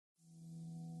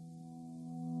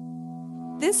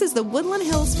This is the Woodland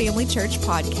Hills Family Church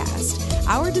podcast.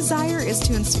 Our desire is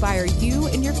to inspire you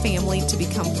and your family to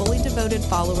become fully devoted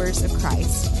followers of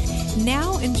Christ.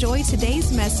 Now enjoy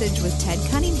today's message with Ted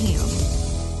Cunningham.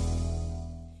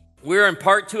 We're in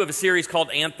part 2 of a series called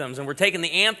Anthems, and we're taking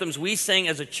the anthems we sing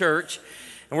as a church,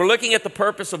 and we're looking at the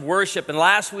purpose of worship. And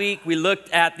last week we looked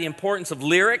at the importance of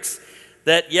lyrics,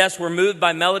 that yes, we're moved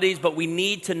by melodies, but we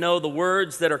need to know the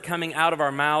words that are coming out of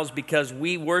our mouths because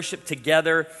we worship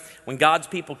together. When God's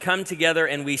people come together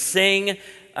and we sing,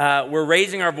 we're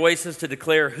raising our voices to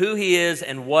declare who He is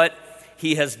and what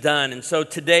He has done. And so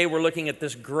today we're looking at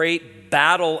this great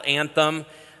battle anthem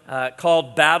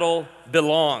called Battle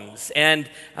Belongs. And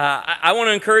I want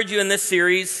to encourage you in this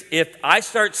series, if I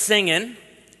start singing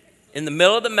in the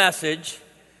middle of the message,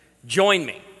 join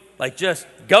me. Like, just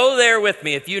go there with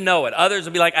me if you know it. Others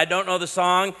will be like, I don't know the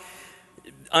song.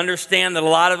 Understand that a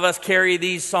lot of us carry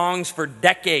these songs for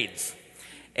decades.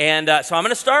 And so I'm going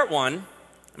to start one.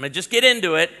 I'm going to just get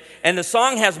into it. And the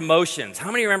song has motions.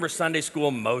 How many remember Sunday school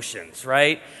motions,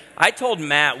 right? I told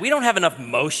Matt, we don't have enough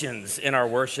motions in our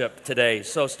worship today.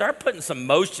 So start putting some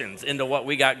motions into what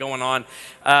we got going on.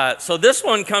 So this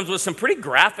one comes with some pretty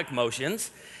graphic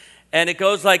motions. And it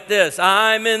goes like this.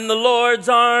 I'm in the Lord's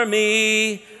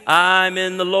army. I'm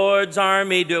in the Lord's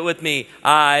army. Do it with me.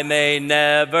 I may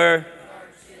never.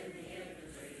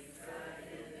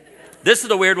 This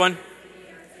is a weird one.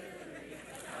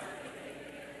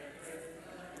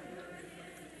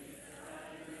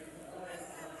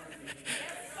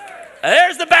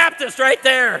 There's the Baptist right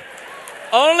there.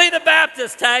 Only the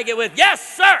Baptists tag it with,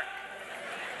 yes, sir.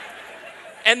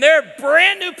 And they're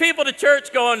brand new people to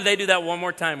church going, they do that one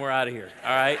more time, we're out of here,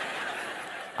 all right?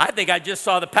 I think I just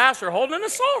saw the pastor holding an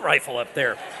assault rifle up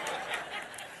there.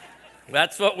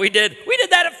 That's what we did. We did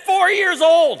that at 4 years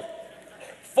old.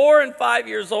 4 and 5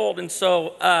 years old. And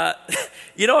so, a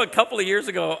couple of years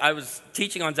ago, I was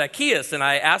teaching on Zacchaeus, and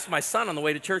I asked my son on the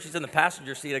way to church, he's in the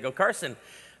passenger seat, I go, Carson,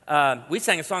 we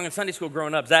sang a song in Sunday school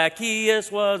growing up. Zacchaeus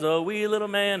was a wee little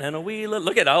man and a wee little...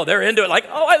 Look at, they're into it. Like,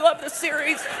 I love this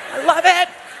series. I love it.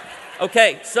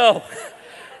 Okay, so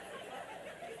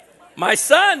my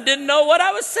son didn't know what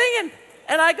I was singing.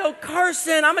 And I go,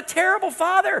 Carson, I'm a terrible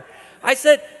father. I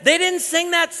said, they didn't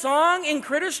sing that song in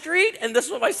Critter Street? And this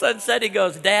is what my son said. He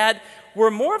goes, Dad,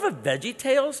 we're more of a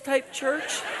VeggieTales type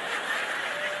church.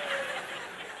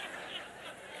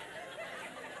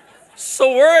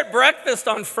 So we're at breakfast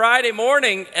on Friday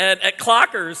morning at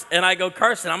Clockers, and I go,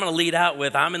 Carson, I'm going to lead out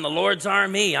with, I'm in the Lord's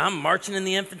army, I'm marching in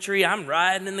the infantry, I'm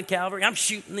riding in the cavalry, I'm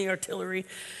shooting the artillery.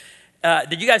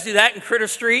 Did you guys do that in Critter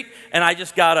Street? And I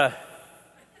just got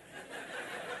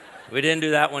we didn't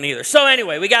do that one either. So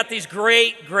anyway, we got these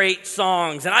great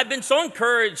songs, and I've been so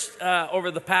encouraged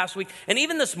over the past week, and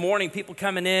even this morning, people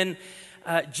coming in,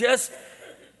 just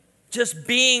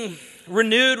being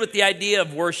renewed with the idea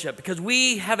of worship, because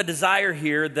we have a desire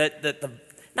here that the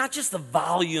not just the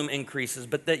volume increases,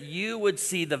 but that you would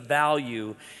see the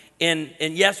value in,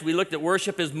 and yes, we looked at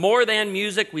worship as more than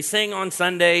music. We sing on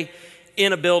Sunday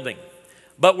in a building,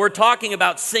 but we're talking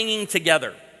about singing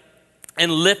together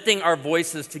and lifting our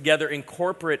voices together in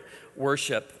corporate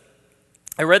worship.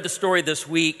 I read the story this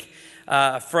week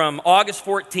from August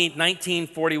 14th,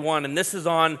 1941, and this is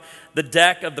on the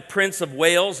deck of the Prince of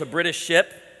Wales, a British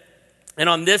ship. And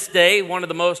on this day, one of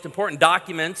the most important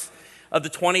documents of the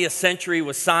 20th century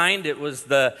was signed. It was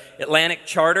the Atlantic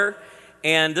Charter,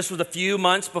 and this was a few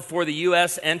months before the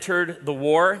U.S. entered the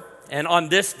war. And on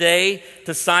this day,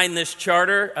 to sign this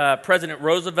charter, President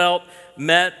Roosevelt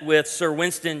met with Sir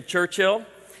Winston Churchill,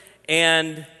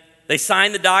 and they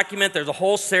signed the document. There's a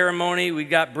whole ceremony. We've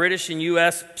got British and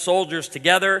U.S. soldiers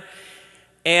together.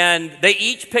 And they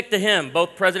each picked a hymn.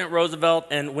 Both President Roosevelt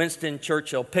and Winston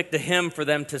Churchill picked a hymn for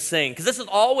them to sing. Because this has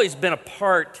always been a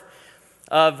part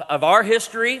of our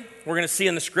history. We're going to see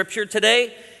in the scripture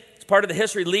today. It's part of the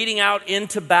history leading out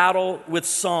into battle with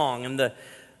song. And the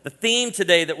theme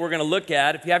today that we're going to look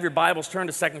at, if you have your Bibles, turn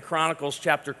to 2 Chronicles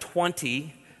chapter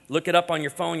 20. Look it up on your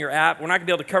phone, your app. We're not going to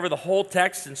be able to cover the whole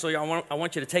text, and so I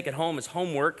want you to take it home as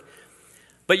homework.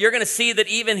 But you're going to see that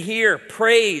even here,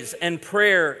 praise and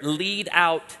prayer lead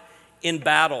out in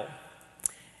battle.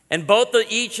 And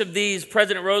each of these,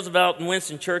 President Roosevelt and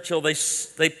Winston Churchill,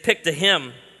 they picked a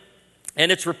hymn.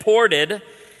 And it's reported,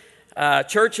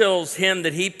 Churchill's hymn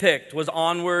that he picked was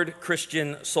Onward,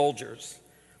 Christian Soldiers.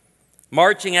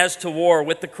 Marching as to war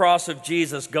with the cross of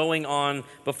Jesus going on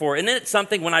before. And then it's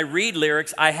something, when I read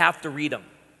lyrics, I have to read them.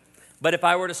 But if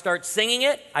I were to start singing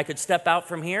it, I could step out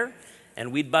from here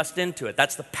and we'd bust into it.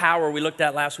 That's the power we looked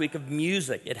at last week of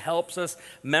music. It helps us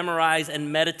memorize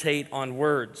and meditate on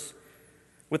words.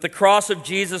 With the cross of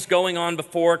Jesus going on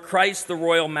before, Christ the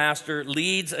royal master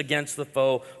leads against the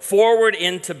foe, forward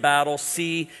into battle,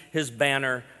 see his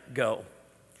banner go.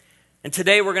 And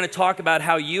today we're going to talk about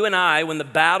how you and I, when the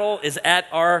battle is at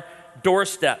our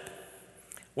doorstep,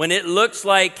 when it looks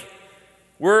like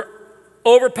we're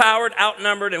overpowered,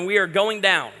 outnumbered, and we are going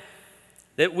down,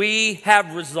 that we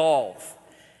have resolve.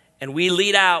 And we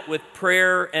lead out with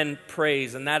prayer and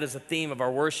praise, and that is the theme of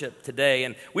our worship today.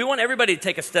 And we want everybody to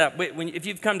take a step. If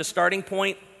you've come to Starting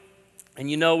Point, and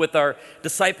you know with our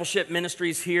discipleship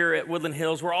ministries here at Woodland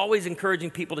Hills, we're always encouraging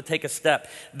people to take a step.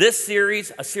 This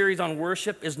series, a series on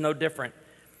worship, is no different.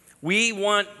 We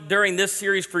want, during this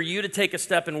series, for you to take a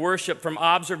step in worship from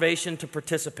observation to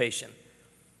participation.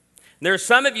 There are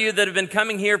some of you that have been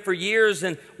coming here for years,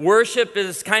 and worship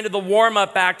is kind of the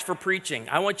warm-up act for preaching.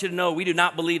 I want you to know we do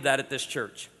not believe that at this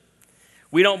church.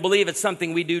 We don't believe it's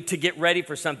something we do to get ready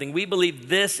for something. We believe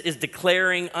this is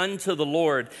declaring unto the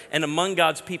Lord and among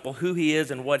God's people who he is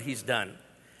and what he's done.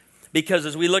 Because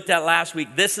as we looked at last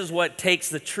week, this is what takes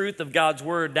the truth of God's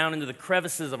word down into the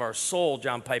crevices of our soul,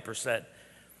 John Piper said.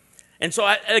 And so,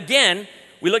 again,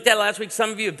 we looked at last week,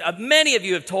 many of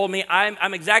you have told me,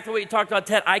 I'm exactly what you talked about,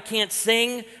 Ted. I can't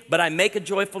sing, but I make a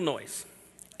joyful noise.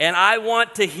 And I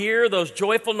want to hear those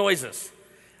joyful noises.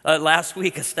 Last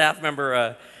week, a staff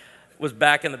member was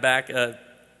back in the back, a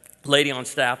lady on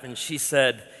staff, and she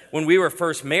said, when we were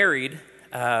first married,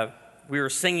 we were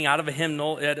singing out of a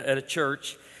hymnal at a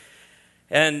church,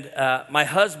 and my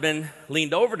husband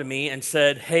leaned over to me and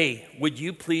said, hey, would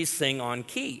you please sing on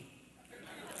key?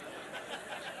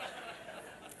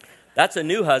 That's a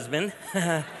new husband.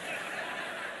 That's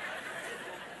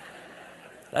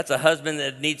a husband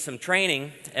that needs some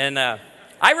training. And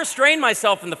I restrained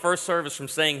myself in the first service from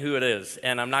saying who it is.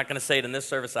 And I'm not going to say it in this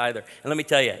service either. And let me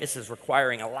tell you, this is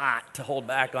requiring a lot to hold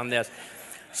back on this.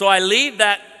 So I leave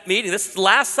that meeting. This is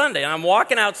last Sunday. And I'm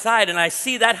walking outside and I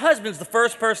see that husband's the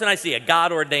first person I see, a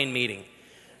God-ordained meeting.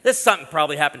 This is something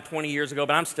probably happened 20 years ago,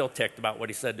 but I'm still ticked about what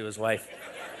he said to his wife.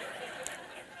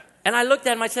 And I looked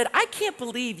at him, I said, I can't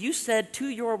believe you said to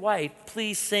your wife,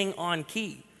 please sing on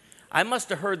key. I must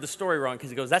have heard the story wrong, because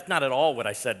he goes, that's not at all what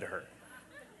I said to her.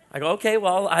 I go, okay,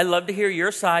 well, I love to hear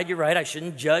your side. You're right. I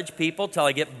shouldn't judge people till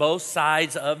I get both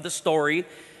sides of the story.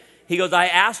 He goes, I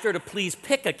asked her to please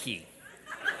pick a key.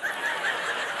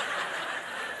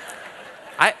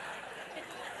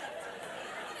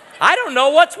 I don't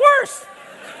know what's worse.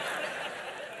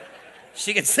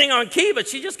 She can sing on key, but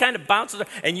she just kind of bounces.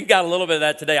 And you got a little bit of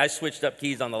that today. I switched up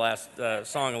keys on the last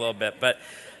song a little bit. But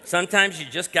sometimes you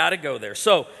just got to go there.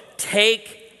 So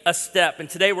take a step. And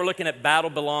today we're looking at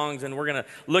Battle Belongs. And we're going to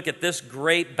look at this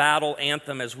great battle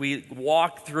anthem as we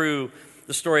walk through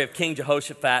the story of King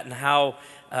Jehoshaphat and how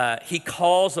he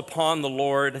calls upon the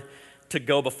Lord to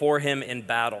go before him in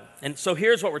battle. And so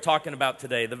here's what we're talking about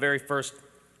today, the very first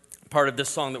part of this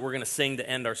song that we're going to sing to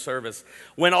end our service.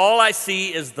 When all I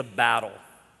see is the battle.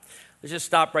 Let's just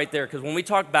stop right there, because when we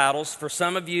talk battles, for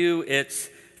some of you, it's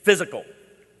physical.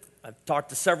 I've talked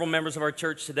to several members of our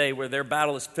church today where their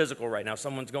battle is physical right now.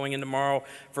 Someone's going in tomorrow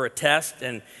for a test,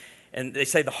 and they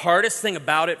say the hardest thing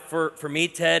about it for me,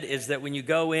 Ted, is that when you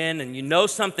go in and you know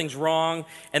something's wrong,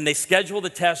 and they schedule the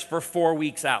test for 4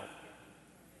 weeks out.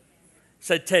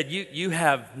 Said, Ted, you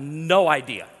have no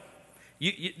idea.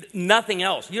 Nothing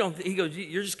else. He goes,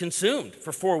 you're just consumed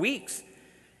for 4 weeks.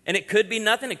 And it could be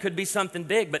nothing. It could be something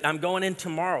big, but I'm going in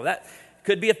tomorrow. That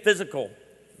could be a physical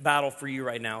battle for you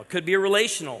right now. It could be a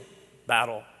relational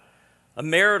battle, a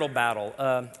marital battle,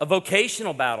 a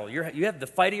vocational battle. You have the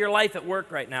fight of your life at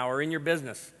work right now or in your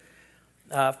business.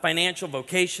 Financial,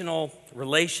 vocational,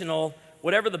 relational,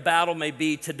 whatever the battle may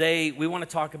be, today we want to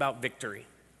talk about victory.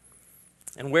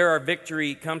 And where our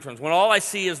victory comes from. When all I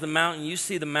see is the mountain, you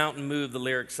see the mountain move, the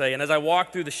lyrics say. And as I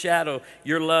walk through the shadow,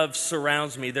 your love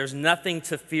surrounds me. There's nothing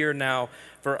to fear now,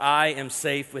 for I am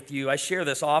safe with you. I share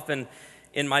this often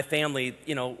in my family.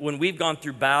 You know, when we've gone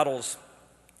through battles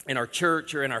in our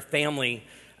church or in our family,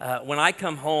 when I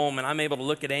come home and I'm able to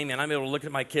look at Amy and I'm able to look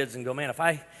at my kids and go, man,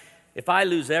 if I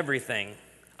lose everything,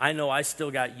 I know I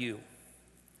still got you.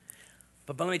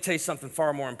 But let me tell you something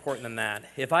far more important than that.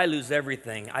 If I lose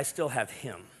everything, I still have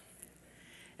him.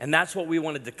 And that's what we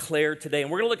want to declare today. And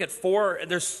we're going to look at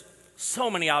there's so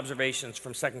many observations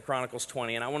from 2 Chronicles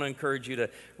 20, and I want to encourage you to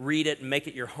read it and make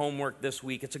it your homework this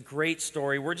week. It's a great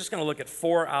story. We're just going to look at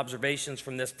 4 observations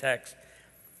from this text.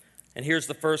 And here's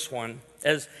the first one.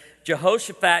 As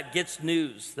Jehoshaphat gets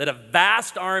news that a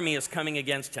vast army is coming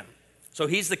against him. So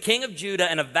he's the king of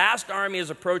Judah, and a vast army is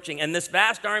approaching. And this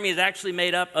vast army is actually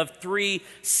made up of 3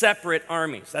 separate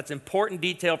armies. That's important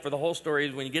detail for the whole story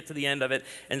when you get to the end of it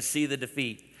and see the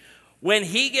defeat. When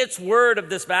he gets word of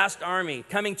this vast army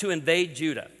coming to invade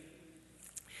Judah,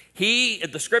 he,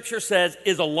 the scripture says,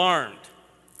 is alarmed.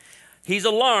 He's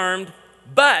alarmed,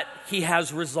 but he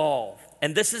has resolve.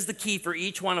 And this is the key for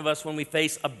each one of us when we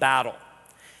face a battle.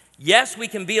 Yes, we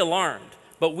can be alarmed,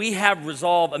 but we have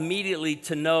resolve immediately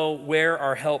to know where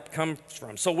our help comes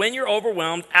from. So when you're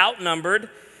overwhelmed, outnumbered,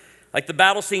 like the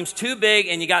battle seems too big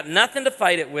and you got nothing to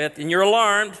fight it with, and you're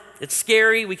alarmed, it's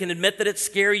scary, we can admit that it's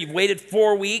scary. You've waited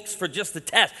 4 weeks for just the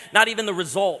test, not even the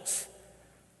results.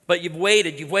 But you've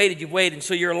waited, and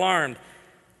so you're alarmed.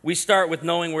 We start with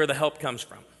knowing where the help comes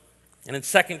from. And in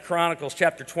 2 Chronicles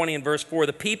chapter 20 and verse 4,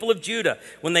 the people of Judah,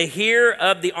 when they hear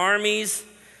of the armies,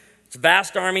 it's a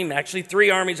vast army, actually 3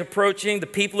 armies approaching, the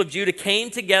people of Judah came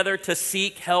together to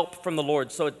seek help from the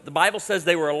Lord. So the Bible says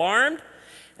they were alarmed,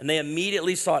 and they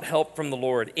immediately sought help from the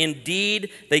Lord.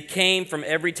 Indeed, they came from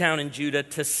every town in Judah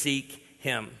to seek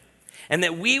him. And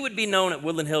that we would be known at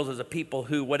Woodland Hills as a people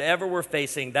who, whatever we're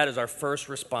facing, that is our first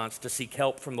response, to seek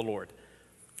help from the Lord.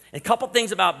 And a couple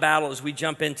things about battle as we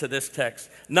jump into this text.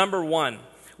 Number 1,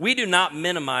 we do not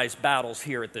minimize battles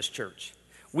here at this church.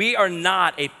 We are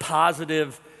not a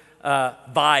positive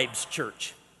vibes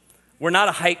church. We're not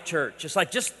a hype church.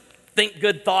 Just think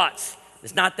good thoughts.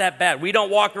 It's not that bad. We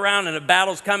don't walk around and a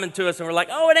battle's coming to us and we're like,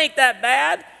 oh, it ain't that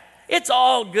bad. It's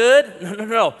all good.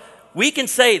 No. We can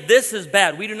say this is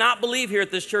bad. We do not believe here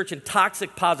at this church in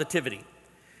toxic positivity.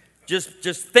 Just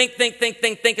think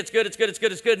it's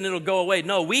good, and it'll go away.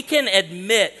 No, we can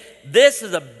admit this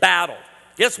is a battle.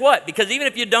 Guess what? Because even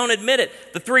if you don't admit it,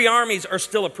 the 3 armies are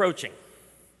still approaching.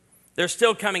 They're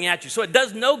still coming at you. So it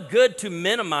does no good to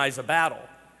minimize a battle.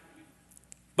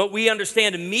 But we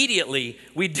understand immediately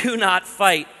we do not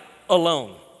fight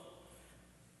alone.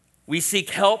 We seek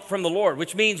help from the Lord,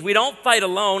 which means we don't fight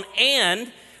alone,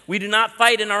 and we do not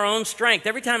fight in our own strength.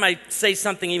 Every time I say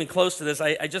something even close to this,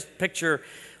 I just picture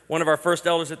one of our first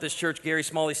elders at this church, Gary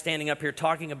Smalley, standing up here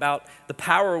talking about the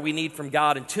power we need from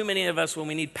God. And too many of us, when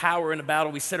we need power in a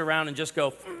battle, we sit around and just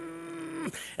go,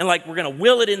 and like we're going to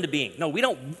will it into being. No, we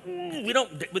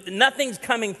don't, nothing's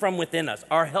coming from within us.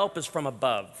 Our help is from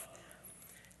above.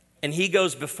 And he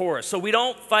goes before us. So we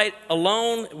don't fight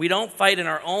alone. We don't fight in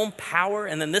our own power.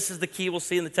 And then this is the key we'll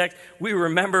see in the text. We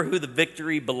remember who the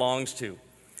victory belongs to.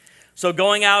 So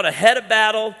going out ahead of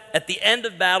battle, at the end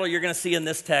of battle, you're going to see in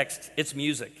this text, it's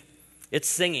music, it's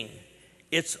singing,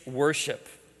 it's worship.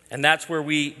 And that's where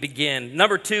we begin.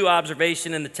 Number 2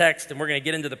 observation in the text, and we're going to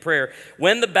get into the prayer.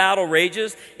 When the battle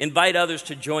rages, invite others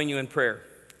to join you in prayer.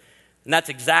 And that's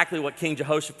exactly what King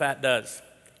Jehoshaphat does.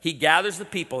 He gathers the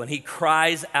people and he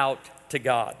cries out to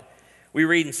God. We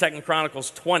read in 2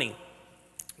 Chronicles 20,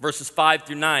 verses 5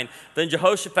 through 9. Then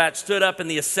Jehoshaphat stood up in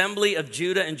the assembly of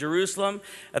Judah and Jerusalem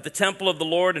at the temple of the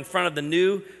Lord in front of the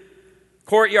new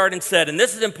courtyard and said, and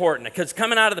this is important because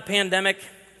coming out of the pandemic,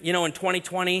 in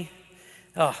 2020,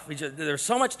 there's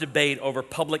so much debate over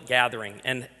public gathering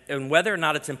and whether or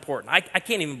not it's important. I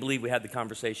can't even believe we had the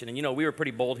conversation. And we were pretty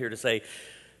bold here to say,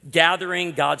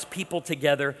 gathering God's people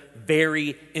together,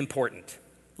 very important.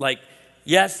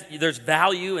 Yes, there's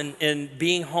value in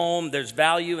being home. There's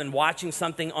value in watching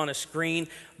something on a screen.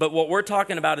 But what we're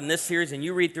talking about in this series, and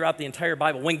you read throughout the entire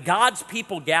Bible, when God's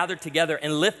people gather together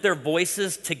and lift their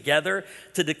voices together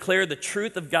to declare the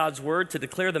truth of God's word, to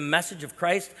declare the message of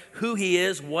Christ, who he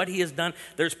is, what he has done,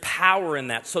 there's power in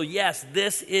that. So yes,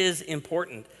 this is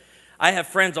important. I have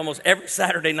friends almost every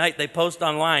Saturday night, they post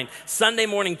online, Sunday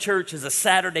morning church is a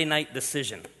Saturday night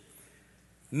decision.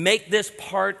 Make this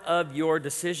part of your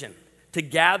decision, to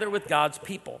gather with God's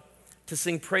people, to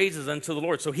sing praises unto the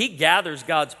Lord. So he gathers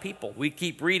God's people. We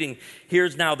keep reading.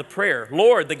 Here's now the prayer.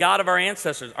 Lord, the God of our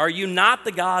ancestors, are you not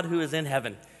the God who is in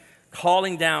heaven,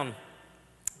 calling down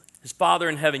his Father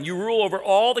in heaven? You rule over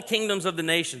all the kingdoms of the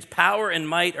nations. Power and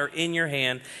might are in your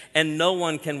hand, and no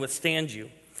one can withstand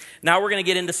you. Now we're going to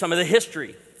get into some of the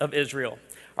history of Israel.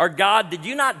 Our God, did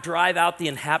you not drive out the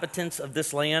inhabitants of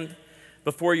this land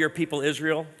before your people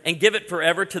Israel and give it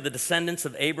forever to the descendants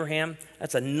of Abraham?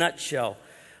 That's a nutshell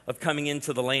of coming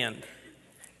into the land.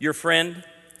 Your friend,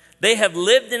 they have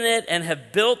lived in it and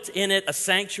have built in it a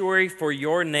sanctuary for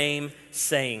your name,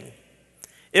 saying,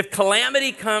 if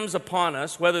calamity comes upon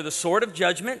us, whether the sword of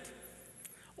judgment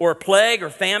or plague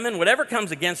or famine, whatever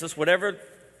comes against us, whatever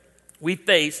we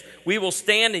face, we will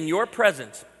stand in your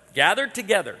presence, gathered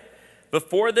together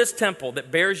before this temple that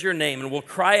bears your name, and will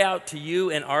cry out to you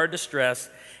in our distress,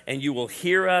 and you will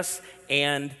hear us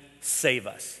and save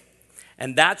us.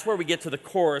 And that's where we get to the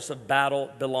chorus of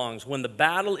battle belongs. When the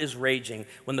battle is raging,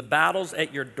 when the battle's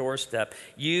at your doorstep,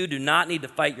 you do not need to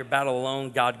fight your battle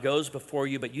alone. God goes before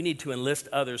you, but you need to enlist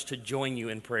others to join you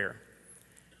in prayer.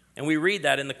 And we read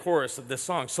that in the chorus of this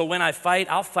song. So when I fight,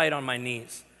 I'll fight on my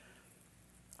knees.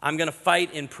 I'm going to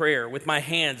fight in prayer with my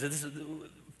hands.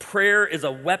 Prayer is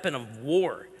a weapon of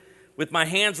war. With my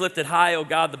hands lifted high, O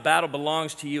God, the battle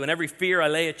belongs to you. And every fear I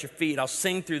lay at your feet, I'll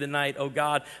sing through the night, O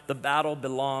God, the battle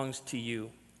belongs to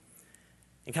you.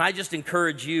 And can I just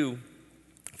encourage you,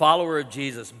 follower of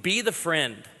Jesus, be the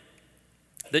friend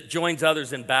that joins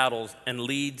others in battles and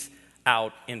leads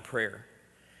out in prayer.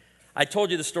 I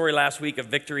told you the story last week of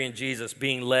Victory in Jesus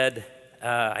being led.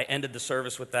 I ended the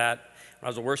service with that when I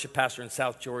was a worship pastor in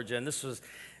South Georgia. And it was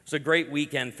a great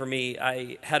weekend for me.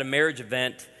 I had a marriage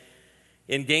event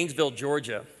in Gainesville,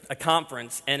 Georgia, a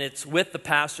conference, and it's with the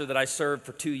pastor that I served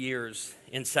for 2 years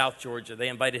in South Georgia. They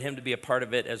invited him to be a part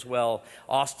of it as well.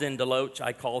 Austin Deloach,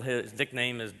 I call his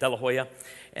nickname is De La Hoya.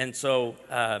 And so,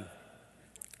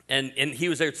 and he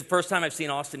was there. It's the first time I've seen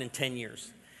Austin in 10 years.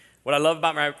 What I love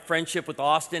about my friendship with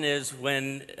Austin is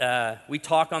when we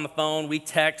talk on the phone, we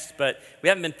text, but we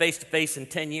haven't been face-to-face in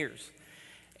 10 years.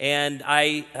 And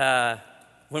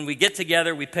when we get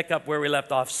together, we pick up where we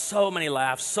left off. So many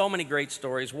laughs, so many great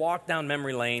stories, walk down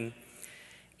memory lane.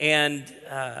 And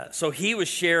so he was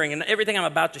sharing, and everything I'm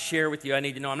about to share with you, I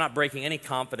need to know I'm not breaking any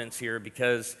confidence here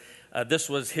because this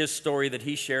was his story that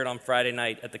he shared on Friday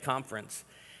night at the conference.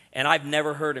 And I've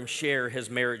never heard him share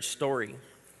his marriage story,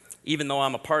 even though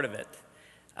I'm a part of it.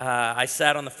 I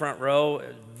sat on the front row.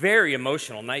 Very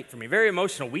emotional night for me, very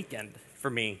emotional weekend for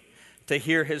me to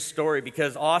hear his story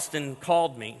because Austin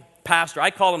called me. Pastor, I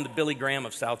call him the Billy Graham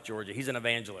of South Georgia. He's an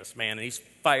evangelist, man, and he's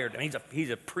fired. I mean, he's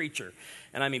a preacher.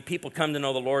 And I mean, people come to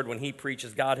know the Lord when he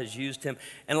preaches. God has used him.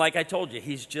 And like I told you,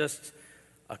 he's just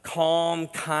a calm,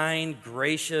 kind,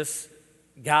 gracious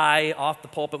guy off the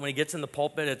pulpit. When he gets in the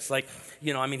pulpit, it's like,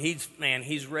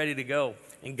 he's ready to go.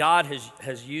 And God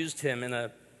has used him in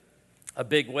a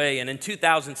big way. And in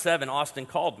 2007, Austin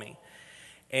called me.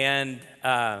 And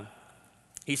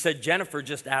he said, Jennifer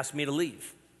just asked me to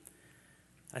leave.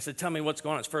 I said, tell me what's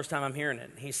going on. It's the first time I'm hearing it.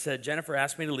 He said, Jennifer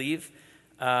asked me to leave.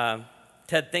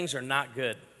 Ted, things are not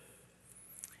good.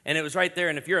 And it was right there.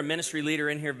 And if you're a ministry leader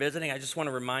in here visiting, I just want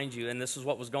to remind you, and this is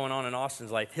what was going on in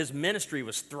Austin's life. His ministry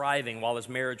was thriving while his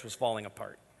marriage was falling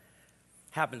apart.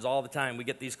 Happens all the time. We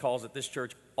get these calls at this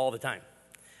church all the time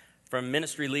from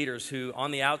ministry leaders who,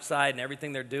 on the outside and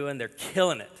everything they're doing, they're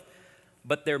killing it.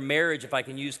 But their marriage, if I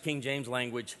can use King James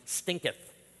language, stinketh.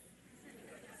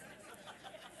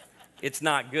 It's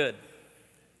not good.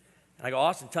 And I go,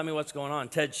 Austin, tell me what's going on.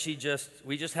 Ted,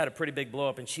 we just had a pretty big blow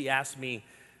up, and she asked me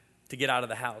to get out of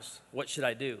the house. What should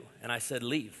I do? And I said,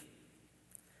 leave.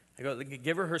 I go,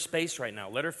 give her space right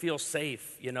now. Let her feel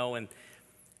safe, And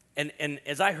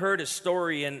as I heard his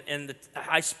story,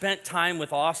 I spent time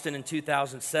with Austin in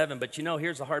 2007, but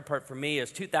here's the hard part for me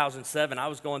is 2007, I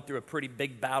was going through a pretty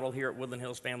big battle here at Woodland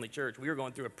Hills Family Church. We were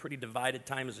going through a pretty divided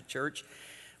time as a church.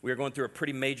 We were going through a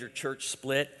pretty major church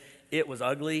split. It was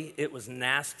ugly, it was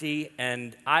nasty,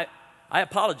 and I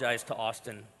apologized to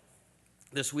Austin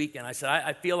this weekend. I said,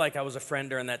 I feel like I was a friend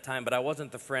during that time, but I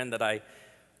wasn't the friend that I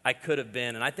could have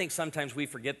been. And I think sometimes we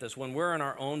forget this. When we're in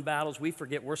our own battles, we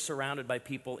forget we're surrounded by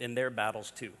people in their battles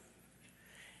too.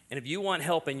 And if you want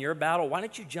help in your battle, why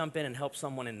don't you jump in and help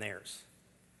someone in theirs?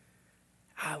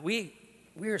 We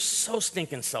are so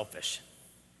stinking selfish.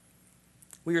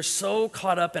 We are so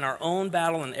caught up in our own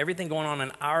battle and everything going on in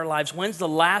our lives. When's the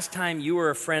last time you were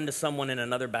a friend to someone in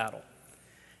another battle?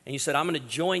 And you said, I'm going to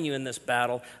join you in this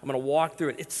battle. I'm going to walk through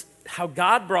it. It's how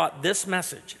God brought this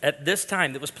message at this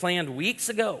time that was planned weeks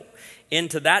ago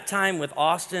into that time with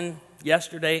Austin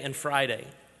yesterday and Friday.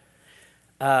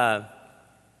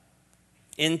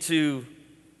 Into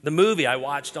the movie I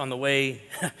watched on the way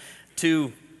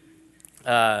to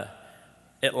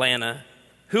Atlanta.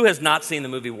 Who has not seen the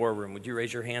movie War Room? Would you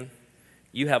raise your hand?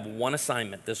 You have one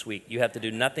assignment this week. You have to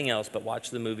do nothing else but watch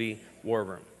the movie War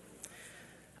Room.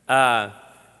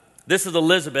 This is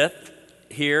Elizabeth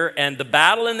here, and the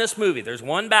battle in this movie, there's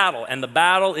one battle, and the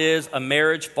battle is a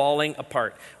marriage falling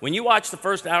apart. When you watch the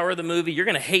first hour of the movie, you're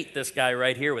going to hate this guy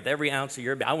right here with every ounce of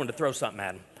your being. I wanted to throw something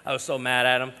at him. I was so mad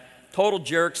at him. Total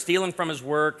jerk, stealing from his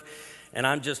work, and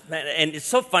and it's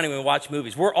so funny when we watch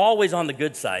movies. We're always on the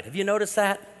good side. Have you noticed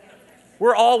that?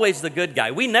 We're always the good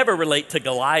guy. We never relate to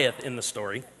Goliath in the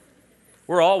story.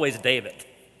 We're always David.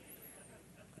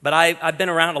 But I've been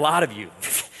around a lot of you.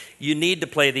 You need to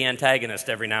play the antagonist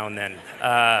every now and then.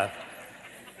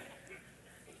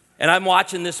 And I'm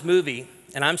watching this movie,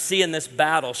 and I'm seeing this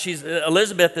battle.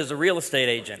 Elizabeth is a real estate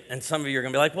agent, and some of you are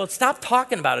going to be like, well, stop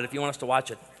talking about it if you want us to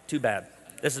watch it. Too bad.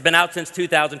 This has been out since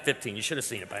 2015. You should have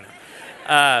seen it by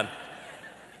now.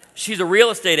 She's a real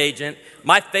estate agent.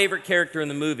 My favorite character in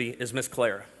the movie is Miss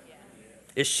Clara.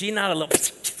 Is she not a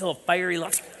little fiery?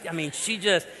 I mean, she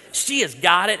has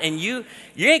got it, and you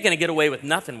ain't going to get away with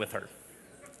nothing with her.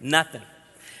 Nothing.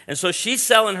 And so she's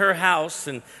selling her house,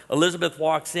 and Elizabeth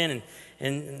walks in,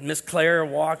 and Miss Clara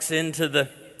walks into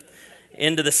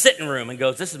the sitting room and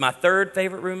goes, "This is my third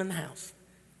favorite room in the house."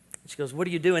 And she goes, "What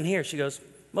are you doing here?" She goes,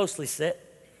 "Mostly sit."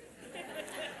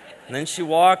 And then she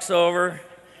walks over,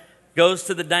 goes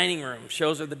to the dining room,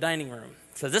 shows her the dining room.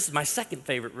 Says, "This is my second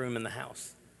favorite room in the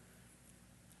house."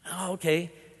 "Oh,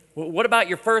 okay. Well, what about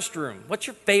your first room? What's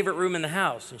your favorite room in the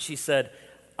house?" And she said,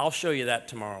 "I'll show you that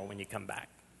tomorrow when you come back."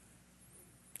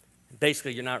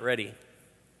 Basically, you're not ready.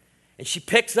 And she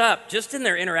picks up, just in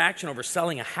their interaction over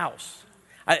selling a house.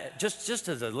 Just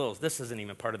as a little, this isn't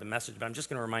even part of the message, but I'm just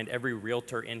going to remind every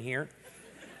realtor in here.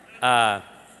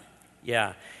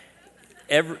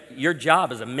 Your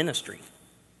job is a ministry.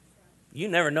 You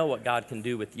never know what God can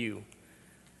do with you.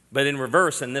 But in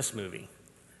reverse, in this movie,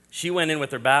 she went in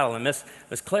with her battle, and Miss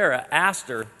Clara asked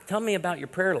her, "Tell me about your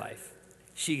prayer life."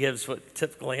 She gives what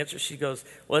typical answer. She goes,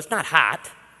 "Well, it's not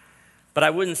hot, but I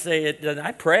wouldn't say it.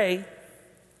 I pray,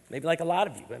 maybe like a lot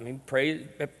of you. I mean, pray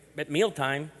at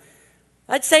mealtime.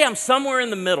 I'd say I'm somewhere in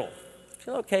the middle." She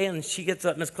said, "Okay," and she gets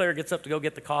up. Miss Clara gets up to go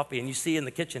get the coffee, and you see in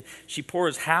the kitchen, she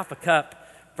pours half a cup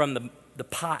from the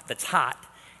pot that's hot,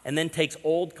 and then takes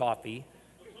old coffee,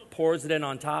 pours it in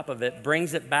on top of it,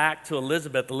 brings it back to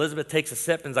Elizabeth. Elizabeth takes a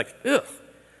sip and is like, "Ugh,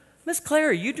 Miss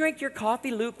Clara, you drink your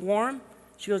coffee lukewarm?"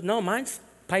 She goes, "No, mine's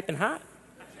piping hot."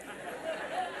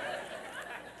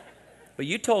 "But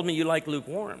you told me you like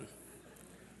lukewarm."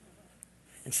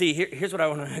 And see, here's what I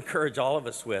want to encourage all of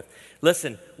us with.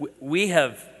 Listen, we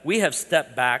have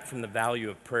stepped back from the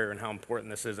value of prayer and how important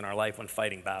this is in our life when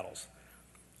fighting battles.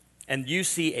 And you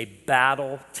see a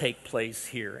battle take place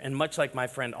here. And much like my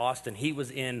friend Austin, he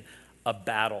was in a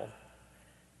battle.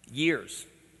 Years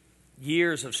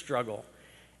of struggle.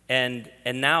 And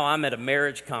now I'm at a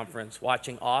marriage conference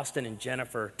watching Austin and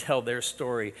Jennifer tell their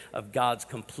story of God's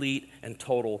complete and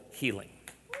total healing.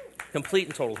 Complete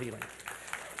and total healing.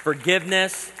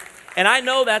 Forgiveness. And I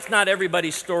know that's not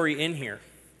everybody's story in here.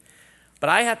 But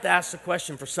I have to ask the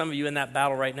question for some of you in that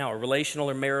battle right now, a relational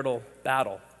or marital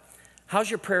battle. How's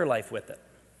your prayer life with it?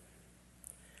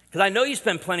 Because I know you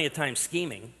spend plenty of time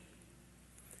scheming.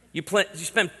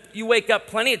 You wake up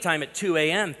plenty of time at 2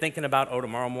 a.m. thinking about,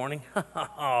 tomorrow morning.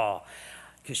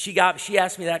 Because she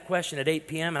asked me that question at 8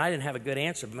 p.m. and I didn't have a good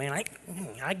answer. But man,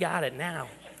 I got it now.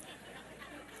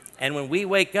 And when we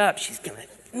wake up, she's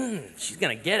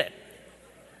gonna get it.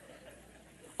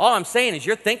 All I'm saying is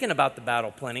you're thinking about the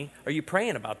battle plenty. Are you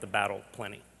praying about the battle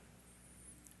plenty?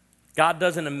 God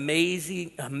does an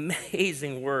amazing,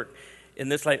 amazing work in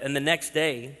this life. And the next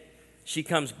day, she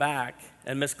comes back,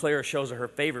 and Miss Clara shows her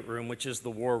favorite room, which is the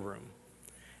war room.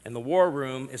 And the war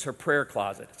room is her prayer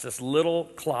closet. It's this little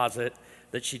closet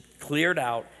that she cleared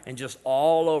out, and just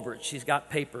all over it, she's got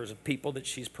papers of people that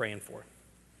she's praying for.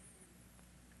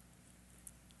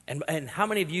 And how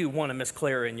many of you want a Miss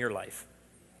Clara in your life?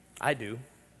 I do.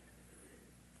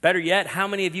 Better yet, how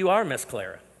many of you are Miss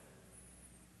Clara?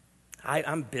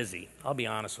 I'm busy. I'll be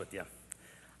honest with you.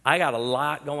 I got a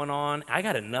lot going on. I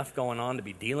got enough going on to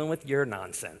be dealing with your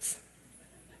nonsense.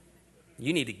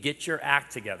 You need to get your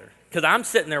act together. Because I'm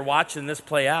sitting there watching this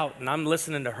play out, and I'm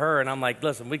listening to her, and I'm like,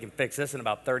 listen, we can fix this in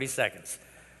about 30 seconds.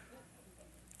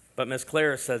 But Miss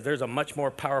Clara says there's a much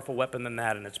more powerful weapon than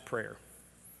that, and it's prayer.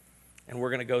 And we're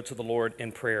going to go to the Lord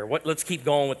in prayer. Let's keep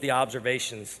going with the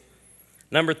observations.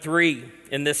 Number 3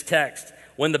 in this text.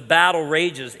 When the battle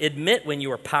rages, admit when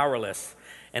you are powerless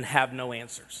and have no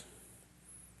answers.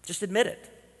 Just admit it.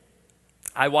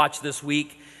 I watched this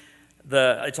week,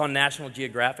 it's on National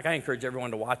Geographic. I encourage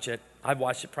everyone to watch it. I've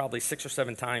watched it probably 6 or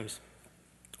 7 times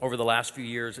over the last few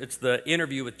years. It's the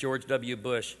interview with George W.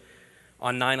 Bush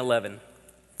on 9/11.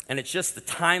 And it's just the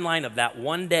timeline of that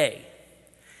one day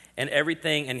and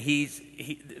everything. And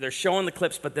they're showing the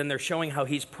clips, but then they're showing how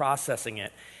he's processing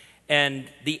it. And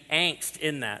the angst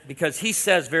in that, because he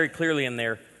says very clearly in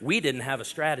there, we didn't have a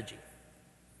strategy.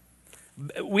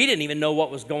 We didn't even know what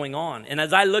was going on. And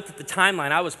as I looked at the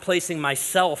timeline, I was placing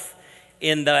myself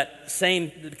in that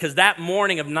same, because that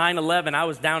morning of 9/11, I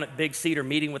was down at Big Cedar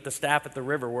meeting with the staff at the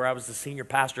river where I was the senior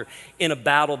pastor in a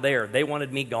battle there. They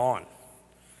wanted me gone.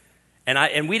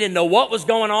 And we didn't know what was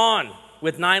going on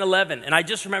with 9/11. And I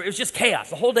just remember, it was just chaos.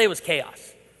 The whole day was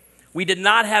chaos. We did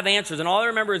not have answers. And all I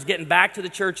remember is getting back to the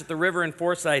church at the river in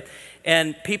Forsyth,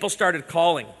 and people started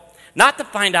calling. Not to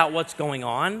find out what's going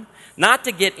on, not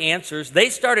to get answers. They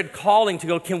started calling to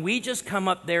go, can we just come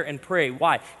up there and pray?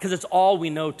 Why? Because it's all we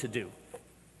know to do.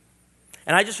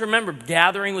 And I just remember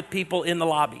gathering with people in the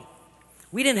lobby.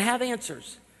 We didn't have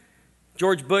answers.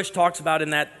 George Bush talks about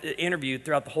in that interview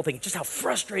throughout the whole thing, just how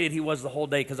frustrated he was the whole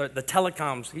day because the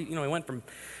telecoms, he went from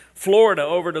Florida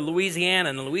over to Louisiana,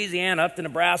 and Louisiana up to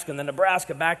Nebraska, and then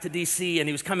Nebraska back to D.C., and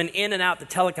he was coming in and out the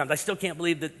telecoms. I still can't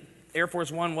believe that Air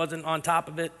Force One wasn't on top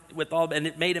of it and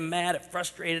it made him mad. It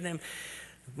frustrated him.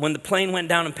 When the plane went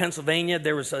down in Pennsylvania,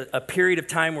 there was a period of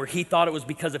time where he thought it was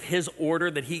because of his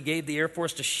order that he gave the Air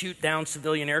Force to shoot down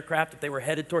civilian aircraft that they were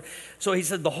headed toward. So he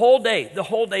said the whole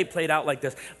day played out like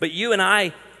this. But you and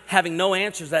I, having no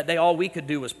answers that day, all we could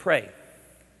do was pray.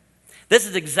 This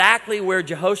is exactly where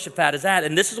Jehoshaphat is at,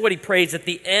 and this is what he prays at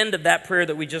the end of that prayer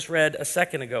that we just read a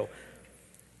second ago.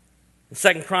 In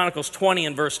 2 Chronicles 20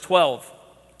 and verse 12.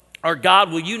 Our God,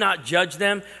 will you not judge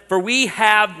them? For we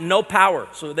have no power.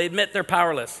 So they admit they're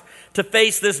powerless to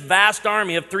face this vast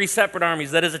army of 3 separate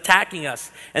armies that is attacking us.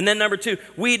 And then number 2,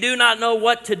 we do not know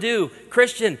what to do.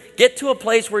 Christian, get to a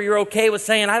place where you're okay with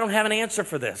saying, I don't have an answer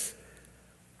for this.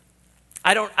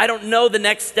 I don't know the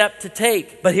next step to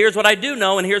take. But here's what I do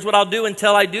know, and here's what I'll do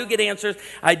until I do get answers.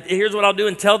 Here's what I'll do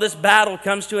until this battle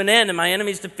comes to an end and my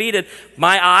enemy's defeated.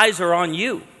 My eyes are on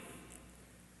you.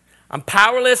 I'm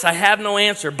powerless, I have no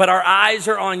answer, but our eyes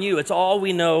are on you. It's all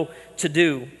we know to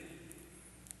do.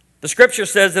 The scripture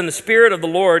says, then the Spirit of the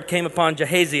Lord came upon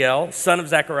Jahaziel, son of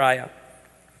Zechariah.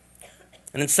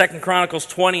 And in 2 Chronicles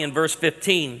 20 and verse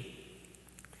 15,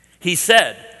 he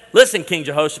said, listen, King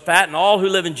Jehoshaphat, and all who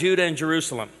live in Judah and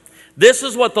Jerusalem, this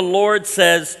is what the Lord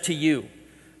says to you.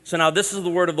 So now this is the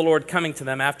word of the Lord coming to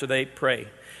them after they pray.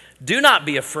 Do not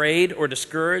be afraid or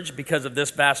discouraged because of this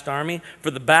vast army,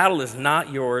 for the battle is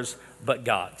not yours, but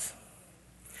God's.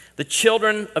 The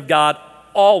children of God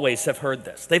always have heard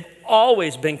this. They've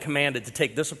always been commanded to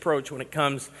take this approach when it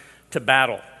comes to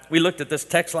battle. We looked at this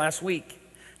text last week,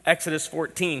 Exodus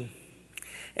 14.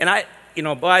 And I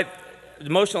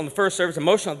emotional in the first service,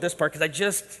 emotional at this part,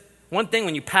 because one thing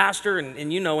when you pastor and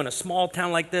in a small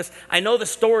town like this, I know the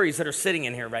stories that are sitting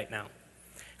in here right now.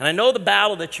 And I know the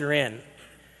battle that you're in.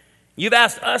 You've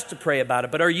asked us to pray about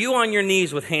it, but are you on your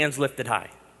knees with hands lifted high?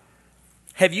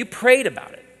 Have you prayed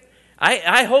about it?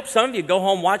 I hope some of you go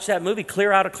home, watch that movie,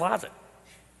 Clear Out a Closet.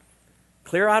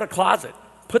 Clear out a closet.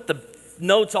 Put the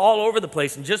notes all over the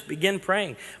place and just begin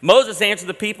praying. Moses answered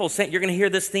the people, saying, you're going to hear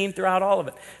this theme throughout all of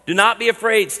it. Do not be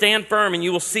afraid, stand firm, and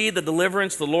you will see the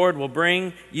deliverance the Lord will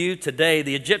bring you today.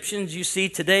 The Egyptians you see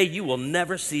today, you will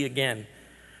never see again.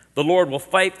 The Lord will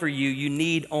fight for you. You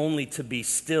need only to be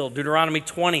still. Deuteronomy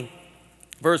 20.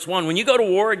 Verse 1, when you go to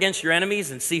war against your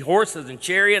enemies and see horses and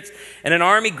chariots and an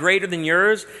army greater than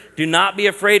yours, do not be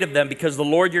afraid of them, because the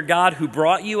Lord your God who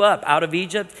brought you up out of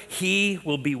Egypt, he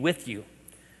will be with you.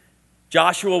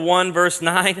 Joshua 1 verse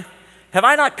 9, have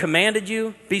I not commanded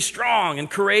you? Be strong and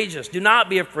courageous. Do not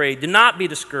be afraid. Do not be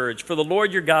discouraged, for the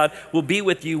Lord your God will be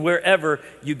with you wherever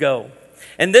you go.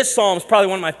 And this psalm is probably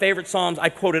one of my favorite psalms. I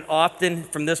quote it often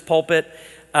from this pulpit,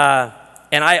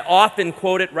 and I often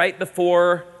quote it right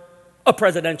before a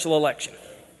presidential election.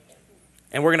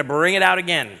 And we're going to bring it out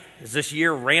again as this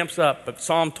year ramps up. But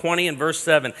Psalm 20 and verse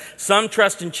 7, some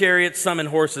trust in chariots, some in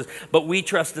horses, but we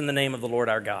trust in the name of the Lord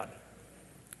our God.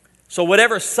 So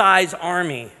whatever size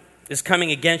army is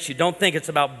coming against you, don't think it's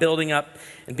about building up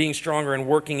and being stronger and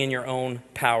working in your own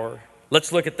power.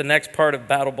 Let's look at the next part of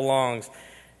Battle Belongs.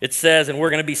 It says, and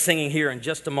we're going to be singing here in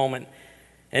just a moment,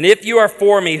 and if you are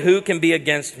for me, who can be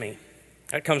against me?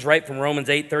 That comes right from Romans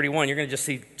 8:31. You're going to just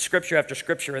see scripture after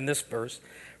scripture in this verse.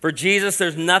 For Jesus,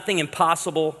 there's nothing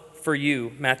impossible for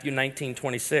you, Matthew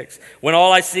 19:26. When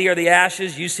all I see are the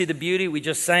ashes, you see the beauty. We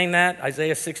just sang that,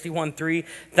 Isaiah 61:3.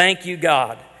 Thank you,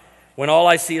 God. When all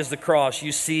I see is the cross,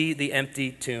 you see the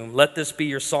empty tomb. Let this be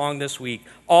your song this week.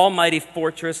 Almighty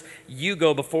fortress, you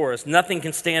go before us. Nothing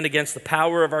can stand against the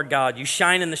power of our God. You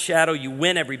shine in the shadow. You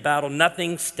win every battle.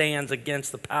 Nothing stands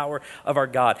against the power of our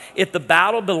God. If the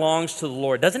battle belongs to the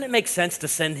Lord, doesn't it make sense to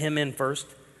send him in first?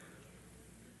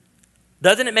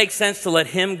 Doesn't it make sense to let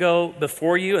him go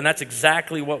before you? And that's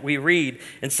exactly what we read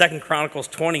in 2 Chronicles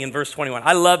 20 and verse 21.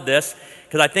 I love this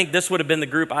because I think this would have been the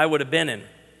group I would have been in.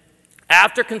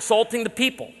 After consulting the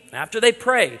people, after they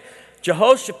pray,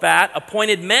 Jehoshaphat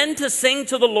appointed men to sing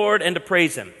to the Lord and to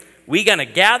praise him. We're going to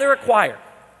gather a choir.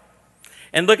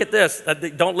 And look at this.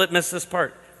 Don't miss this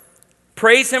part.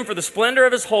 Praise him for the splendor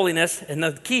of his holiness. And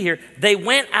the key here, they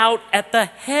went out at the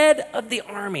head of the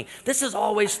army. This has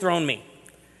always thrown me.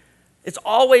 It's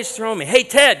always thrown me. Hey,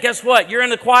 Ted, guess what? You're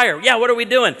in the choir. Yeah, what are we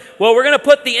doing? Well, we're going to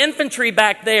put the infantry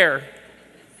back there.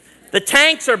 The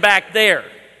tanks are back there.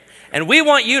 And we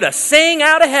want you to sing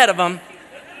out ahead of them.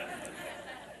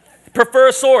 Prefer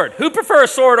a sword. Who prefer a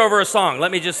sword over a song?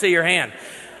 Let me just see your hand.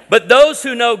 But those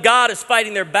who know God is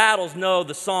fighting their battles know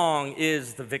the song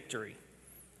is the victory.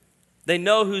 They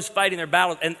know who's fighting their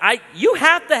battles. And you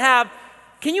have to have,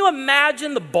 can you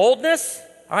imagine the boldness?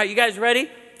 All right, you guys ready?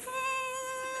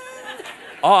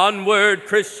 Onward,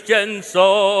 Christian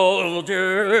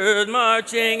soldiers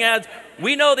marching as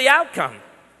we know the outcome.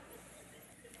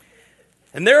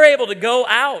 And they're able to go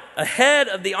out ahead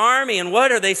of the army. And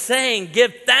what are they saying?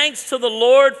 Give thanks to the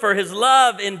Lord, for his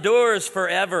love endures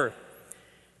forever.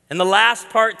 And the last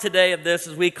part today of this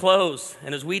as we close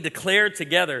and as we declare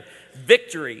together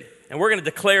victory. And we're going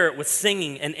to declare it with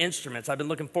singing and instruments. I've been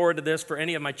looking forward to this for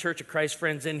any of my Church of Christ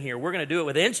friends in here. We're going to do it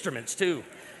with instruments too.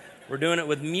 We're doing it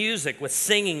with music, with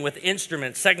singing, with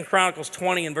instruments. 2 Chronicles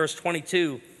 20 and verse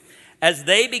 22. As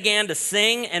they began to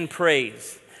sing and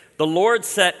praise, the Lord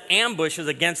set ambushes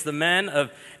against the men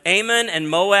of Ammon and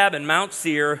Moab and Mount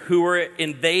Seir who were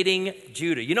invading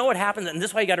Judah. You know what happens? And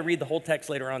this is why you got to read the whole text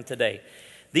later on today.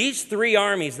 These three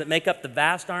armies that make up the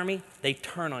vast army, they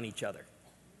turn on each other.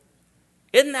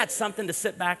 Isn't that something to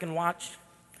sit back and watch?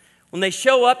 When they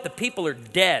show up, the people are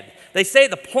dead. They say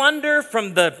the plunder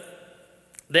from the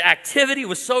activity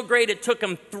was so great it took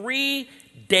them 3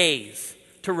 days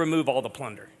to remove all the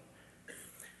plunder.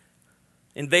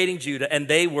 Invading Judah, and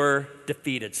they were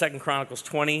defeated. 2 Chronicles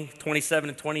 20, 27,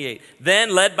 and 28.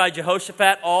 Then, led by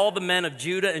Jehoshaphat, all the men of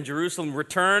Judah and Jerusalem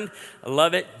returned, I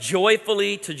love it,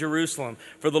 joyfully to Jerusalem,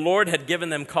 for the Lord had given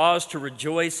them cause to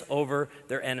rejoice over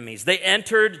their enemies. They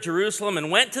entered Jerusalem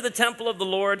and went to the temple of the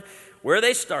Lord, where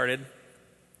they started,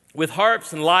 with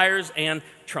harps and lyres and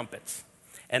trumpets.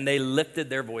 And they lifted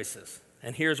their voices.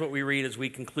 And here's what we read as we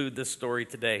conclude this story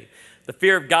today. The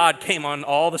fear of God came on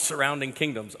all the surrounding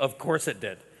kingdoms. Of course it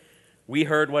did. We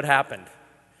heard what happened.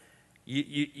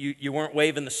 You weren't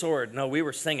waving the sword. No, we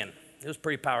were singing. It was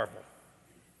pretty powerful.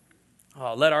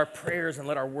 Oh, let our prayers and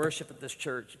let our worship at this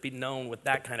church be known with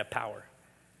that kind of power,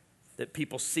 that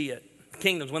people see it.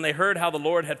 Kingdoms, when they heard how the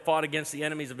Lord had fought against the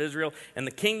enemies of Israel, and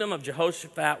the kingdom of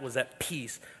Jehoshaphat was at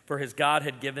peace, for his God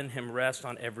had given him rest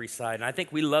on every side. And I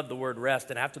think we love the word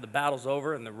rest, and after the battle's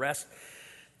over and the rest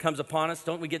comes upon us,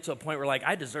 don't we get to a point where like,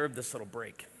 I deserve this little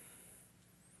break.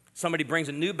 Somebody brings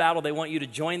a new battle they want you to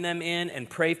join them in and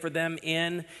pray for them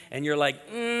in, and you're like,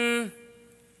 kind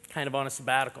of on a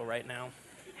sabbatical right now.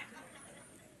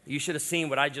 You should have seen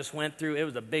what I just went through. It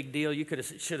was a big deal. You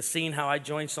should have seen how I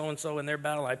joined so-and-so in their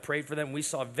battle. I prayed for them. We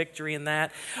saw victory in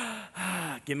that.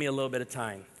 Give me a little bit of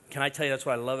time. Can I tell you that's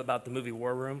what I love about the movie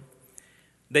War Room?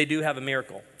 They do have a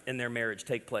miracle in their marriage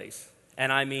take place.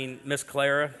 And I mean, Miss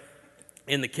Clara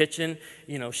in the kitchen,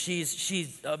 you know,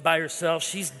 she's by herself.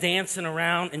 She's dancing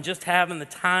around and just having the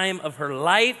time of her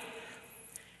life.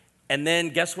 And then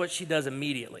guess what she does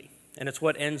immediately? And it's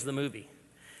what ends the movie.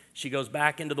 She goes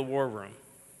back into the war room,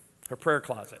 her prayer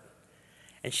closet,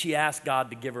 and she asked God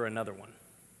to give her another one.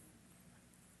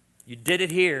 You did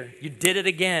it here. You did it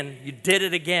again. You did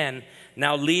it again.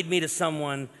 Now lead me to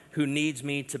someone who needs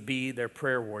me to be their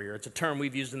prayer warrior. It's a term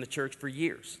we've used in the church for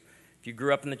years. If you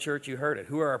grew up in the church, you heard it.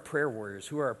 Who are our prayer warriors?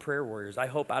 Who are our prayer warriors? I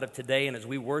hope out of today and as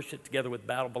we worship together with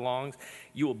Battle Belongs,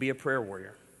 you will be a prayer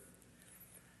warrior.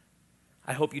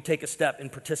 I hope you take a step in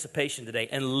participation today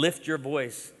and lift your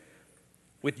voice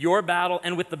with your battle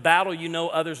and with the battle you know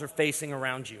others are facing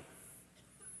around you.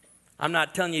 I'm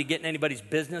not telling you to get in anybody's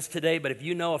business today, but if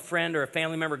you know a friend or a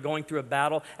family member going through a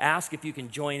battle, ask if you can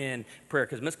join in prayer,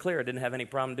 because Miss Clara didn't have any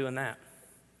problem doing that.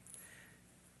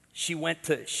 She went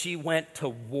to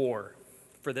war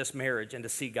for this marriage and to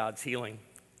see God's healing.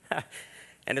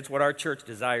 And it's what our church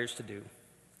desires to do.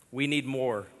 We need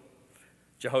more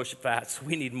Jehoshaphat's.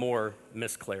 We need more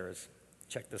Miss Clara's.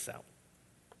 Check this out.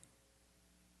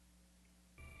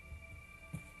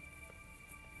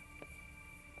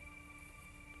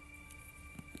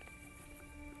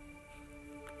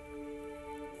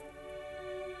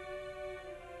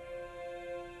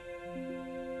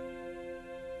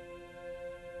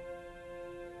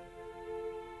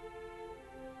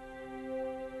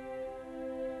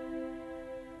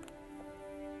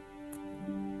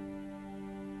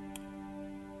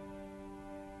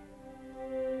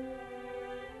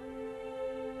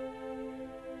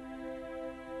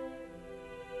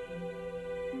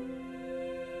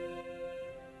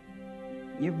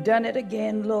 You've done it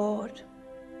again, Lord.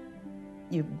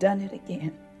 You've done it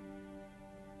again.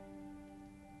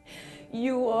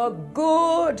 You are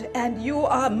good and you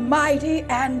are mighty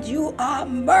and you are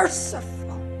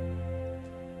merciful.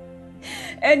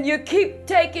 And you keep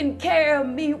taking care of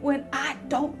me when I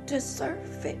don't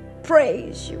deserve it.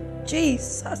 Praise you,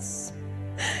 Jesus.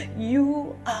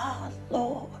 You are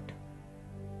Lord.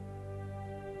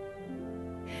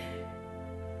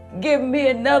 Give me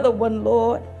another one,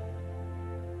 Lord.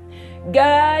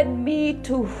 Guide me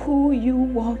to who you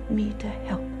want me to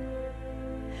help.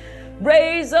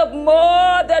 Raise up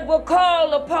more that will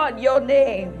call upon your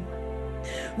name.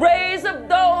 Raise up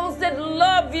those that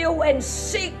love you and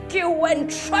seek you and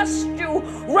trust you.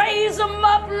 Raise them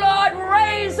up, Lord,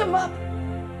 raise them up.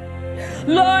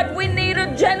 Lord, we need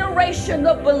a generation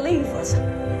of believers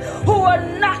who are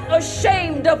not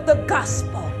ashamed of the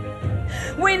gospel.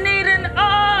 We need an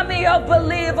army of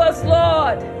believers,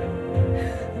 Lord,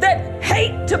 that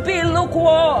hate to be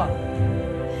lukewarm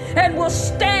and will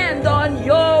stand on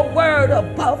your word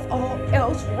above all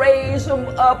else. Raise them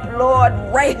up, Lord,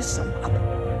 raise them up.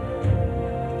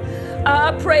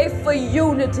 I pray for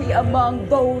unity among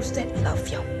those that love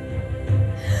you.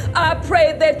 I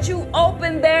pray that you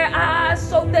open their eyes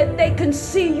so that they can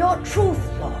see your truth,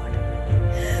 Lord.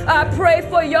 I pray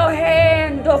for your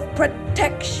hand of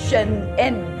protection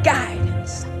and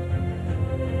guidance.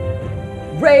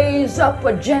 Raise up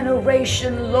a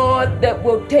generation, Lord, that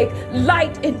will take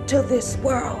light into this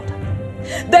world,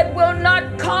 that will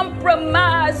not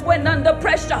compromise when under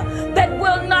pressure, that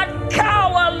will not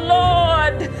cower,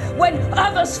 Lord, when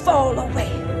others fall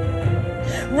away.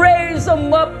 Raise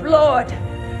them up, Lord,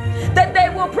 that they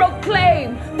will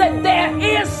proclaim that there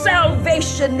is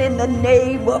salvation in the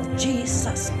name of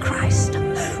Jesus Christ.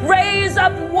 Raise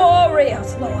up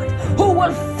warriors, Lord, who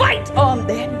will fight on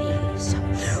their knees,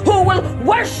 who will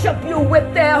worship you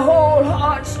with their whole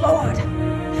hearts, Lord.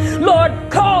 Lord,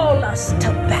 call us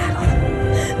to battle,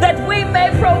 that we may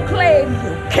proclaim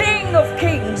you, King of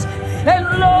kings and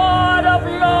Lord of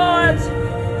lords.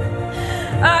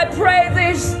 I pray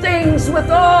these things with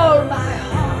all my heart.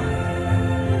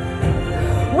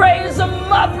 Raise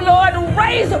them up, Lord,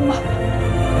 raise them up.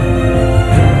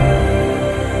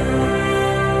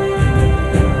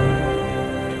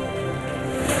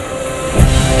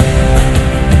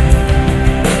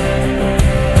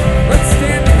 Let's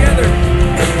stand together.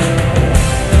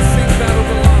 Let's sing Battle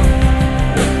Belong.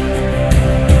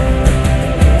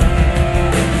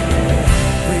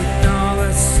 When all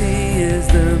I see is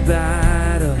the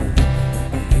battle,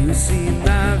 you see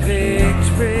my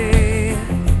victory.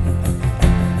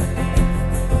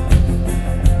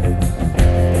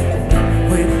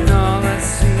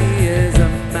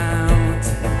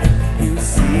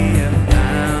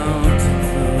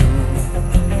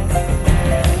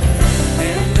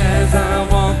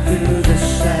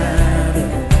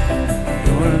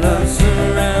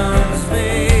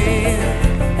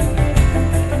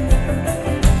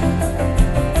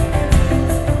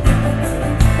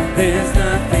 There's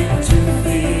nothing to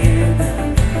fear,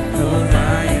 'cause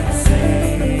I am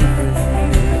safe with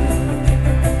you.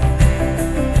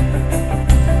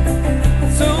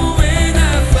 So when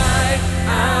I fight,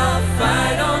 I'll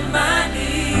fight on my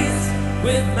knees,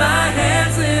 with my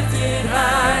hands lifted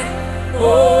high.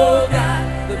 Oh God,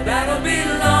 the battle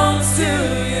belongs to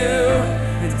you,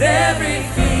 and every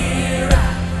fear I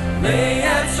lay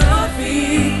at your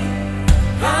feet.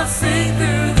 I'll sing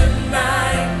through the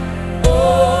night.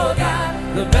 Oh God,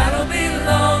 the battle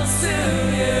belongs to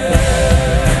you.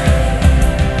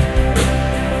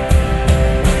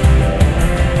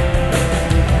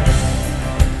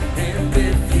 And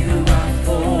if you are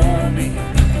for me,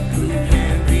 who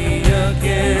can be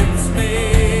against me?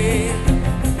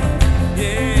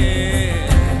 Yeah.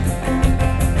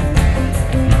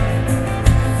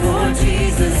 For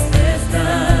Jesus, there's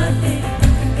nothing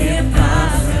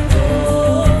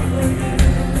impossible for you.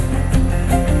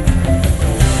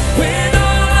 When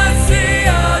all I see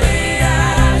are the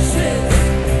ashes,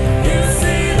 you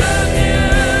see the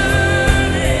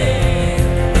beauty.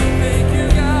 Thank you,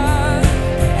 God.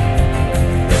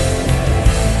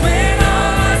 When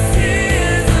all I see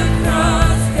is the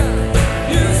cross, God,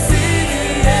 you see the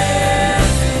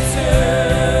empty tomb.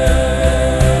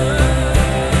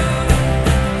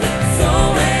 So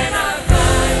when I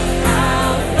fight,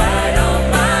 I'll fight on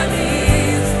my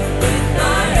knees, with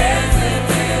my hands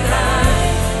lifted high.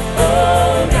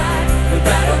 Oh God, the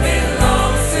battle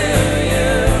belongs to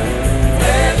you.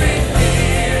 Every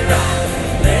fear I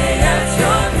lay at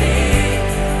your feet.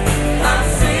 I'll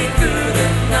sing through the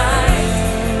night.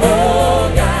 Oh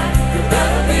God, the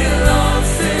battle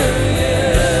belongs to you.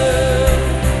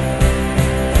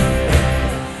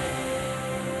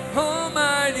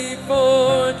 Almighty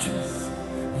fortress,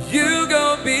 you go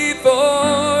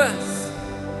before us.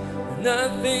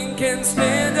 Nothing can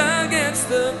stand against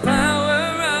the power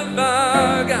of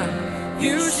our God.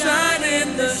 You shine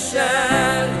in the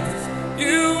shadows.